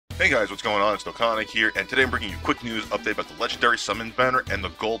Hey guys, what's going on? It's Dokkan here, and today I'm bringing you a quick news update about the Legendary Summons banner and the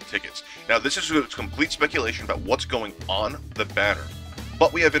gold tickets. Now, this is a complete speculation about what's going on the banner,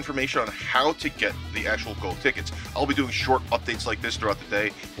 but we have information on how to get the actual gold tickets. I'll be doing short updates like this throughout the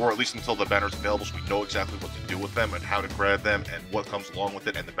day, or at least until the banner is available, so we know exactly what to do with them and how to grab them and what comes along with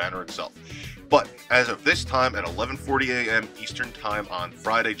it and the banner itself. But as of this time at 11:40 a.m. Eastern Time on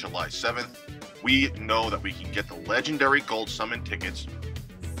Friday, July 7th, we know that we can get the Legendary Gold Summon tickets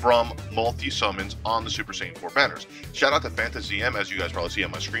from multi-summons on the Super Saiyan 4 banners. Shout out to FantaZM, as you guys probably see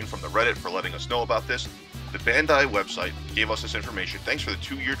on my screen from the Reddit, for letting us know about this. The Bandai website gave us this information. Thanks for the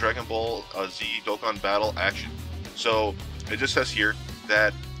 2-year DragonBall Z Dokkan Battle action. So it just says here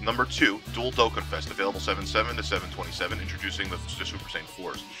that number 2, Dual Dokkan Fest, available 7/7 to 7/27, introducing the Super Saiyan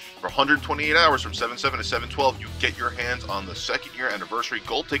 4s. For 128 hours from 7/7 to 7/12, you get your hands on the 2nd year anniversary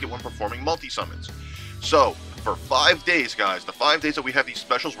gold ticket when performing multi-summons. So for 5 days, guys, the 5 days that we have these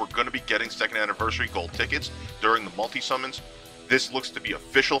specials, we're going to be getting 2nd anniversary gold tickets during the multi-summons. This looks to be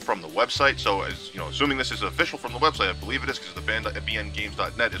official from the website, so as you know, assuming this is official from the website, I believe it is because the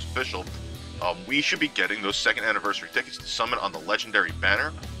bngames.net is official. We should be getting those 2nd anniversary tickets to summon on the legendary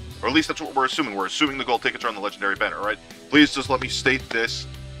banner, or at least that's what we're assuming. We're assuming the gold tickets are on the legendary banner, right? Please just let me state this,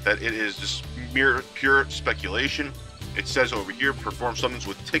 that it is just pure speculation. It says over here, perform summons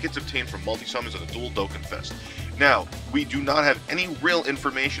with tickets obtained from multi-summons at the Dual Dokkan Fest. Now, we do not have any real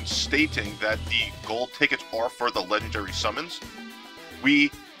information stating that the gold tickets are for the legendary summons.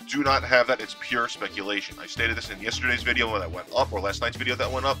 We do not have that. It's pure speculation. I stated this in yesterday's video that went up, or last night's video that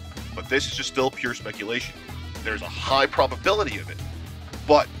went up, but this is just still pure speculation. There's a high probability of it,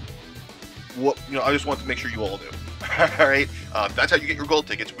 but I just want to make sure you all do. Alright, that's how you get your gold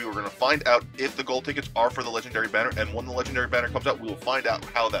tickets. We were going to find out if the gold tickets are for the legendary banner, and when the legendary banner comes out, we will find out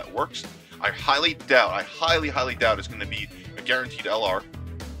how that works. I highly doubt it's going to be a guaranteed LR.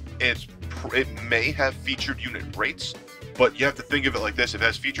 It may have featured unit rates, but you have to think of it like this. If it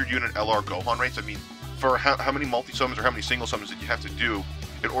has featured unit LR Gohan rates, I mean, for how many multi-summons or how many single summons did you have to do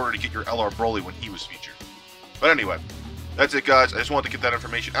in order to get your LR Broly when he was featured? But anyway, that's it, guys. I just wanted to get that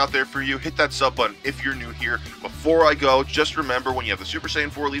information out there for you. Hit that sub button if you're new here. Before I go, just remember, when you have the Super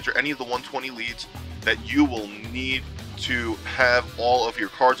Saiyan 4 leads or any of the 120 leads, that you will need to have all of your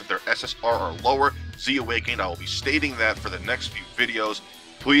cards, if they're SSR or lower, Z Awakened. I will be stating that for the next few videos.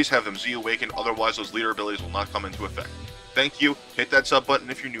 Please have them Z Awakened, otherwise those leader abilities will not come into effect. Thank you. Hit that sub button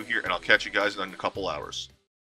if you're new here, and I'll catch you guys in a couple hours.